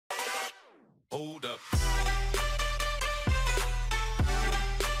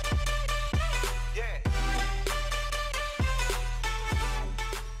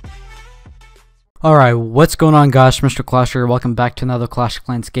Alright, what's going on guys, Mr. Clasher, welcome back to another Clash of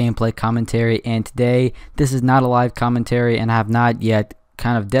Clans gameplay commentary, and today, this is not a live commentary, and I have not yet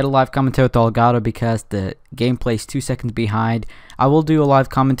kind of did a live commentary with Elgato because the gameplay is 2 seconds behind. I will do a live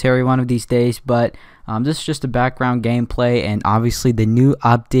commentary one of these days, but this is just a background gameplay, and obviously the new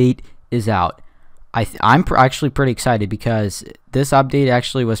update is out. I'm actually pretty excited because this update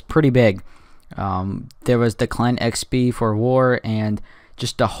actually was pretty big. There was the clan XP for war, and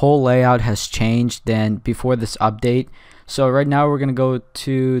just the whole layout has changed than before this update. So right now we're gonna go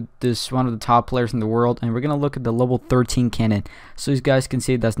to this one of the top players in the world, and we're gonna look at the level 13 cannon. So you guys can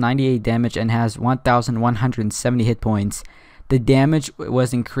see that's 98 damage and has 1,170 hit points. The damage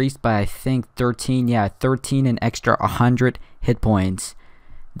was increased by I think 13, yeah, 13 and extra 100 hit points.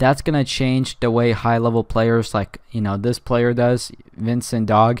 That's gonna change the way high level players like this player does, Vincent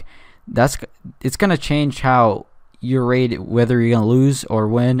Dog. It's gonna change how you rate whether you're gonna lose or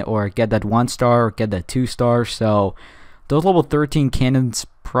win or get that 1 star or get that 2 star. So those level 13 cannons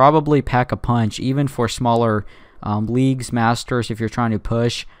probably pack a punch even for smaller leagues, masters. If you're trying to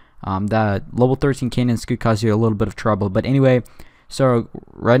push, that level 13 cannons could cause you a little bit of trouble. But anyway, so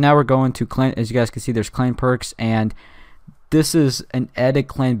right now we're going to clan. As you guys can see, there's clan perks, and this is an edit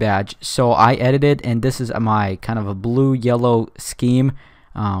clan badge. So I edited, and this is my kind of a blue yellow scheme.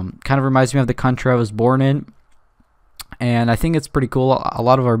 Kind of reminds me of the country I was born in, and I think it's pretty cool. A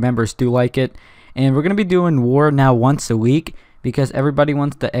lot of our members do like it, and we're gonna be doing war now once a week because everybody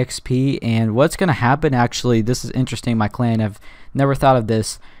wants the XP. And what's gonna happen, actually, this is interesting. My clan, I've never thought of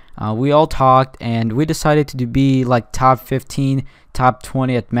this. We all talked and we decided to be like top 15, top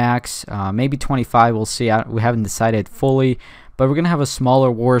 20 at max, maybe 25, we'll see. We haven't decided fully, but we're gonna have a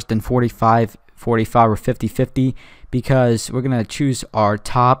smaller wars than 45 or 50-50 because we're gonna choose our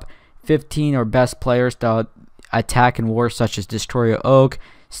top 15 or best players to attack in wars, such as Destroyer Oak,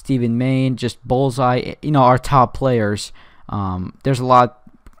 Stephen Main, just Bullseye, our top players. There's a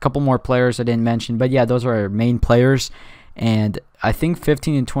couple more players I didn't mention, but yeah, those are our main players. And I think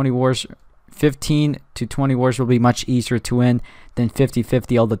 15 to 20 wars will be much easier to win than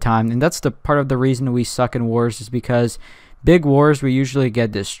 50-50 all the time. And that's the part of the reason we suck in wars, is because big wars we usually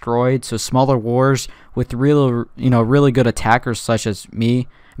get destroyed. So smaller wars with really good attackers such as me.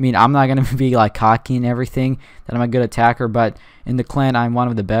 I mean, I'm not going to be like cocky and everything that I'm a good attacker, but in the clan I'm one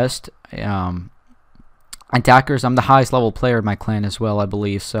of the best attackers. I'm the highest level player in my clan as well, I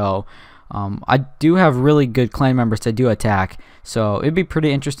believe. So I do have really good clan members that do attack. So it'd be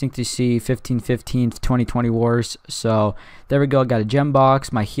pretty interesting to see 15-15 20-20 wars. So there we go. I got a gem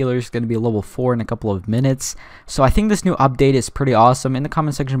box. My healer is going to be level 4 in a couple of minutes. So I think this new update is pretty awesome. In the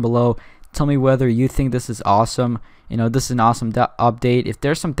comment section below, tell me whether you think this is awesome. This is an awesome update. If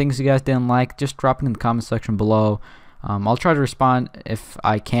there's some things you guys didn't like, just drop it in the comment section below. I'll try to respond if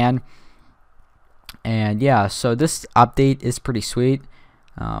I can. And yeah, so this update is pretty sweet.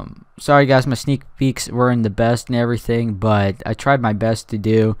 Sorry guys, my sneak peeks weren't the best and everything, but I tried my best to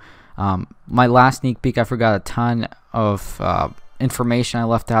do. My last sneak peek, I forgot a ton of information I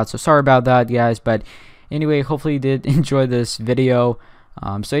left out, so sorry about that guys. But anyway, hopefully you did enjoy this video.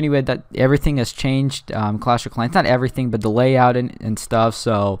 So anyway, that everything has changed. Clash of Clans, not everything, but the layout and stuff.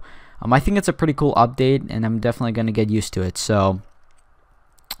 So I think it's a pretty cool update, and I'm definitely gonna get used to it. So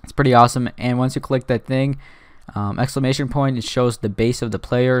it's pretty awesome. And once you click that thing, exclamation point, it shows the base of the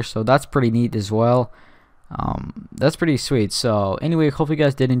player. So that's pretty neat as well. That's pretty sweet. So anyway, hopefully you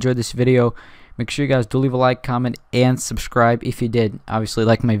guys did enjoy this video. Make sure you guys do leave a like, comment, and subscribe if you did obviously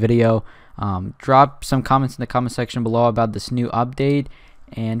like my video. Drop some comments in the comment section below about this new update,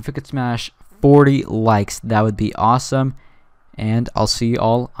 and if we could smash 40 likes, that would be awesome. And I'll see you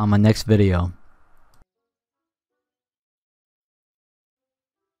all on my next video.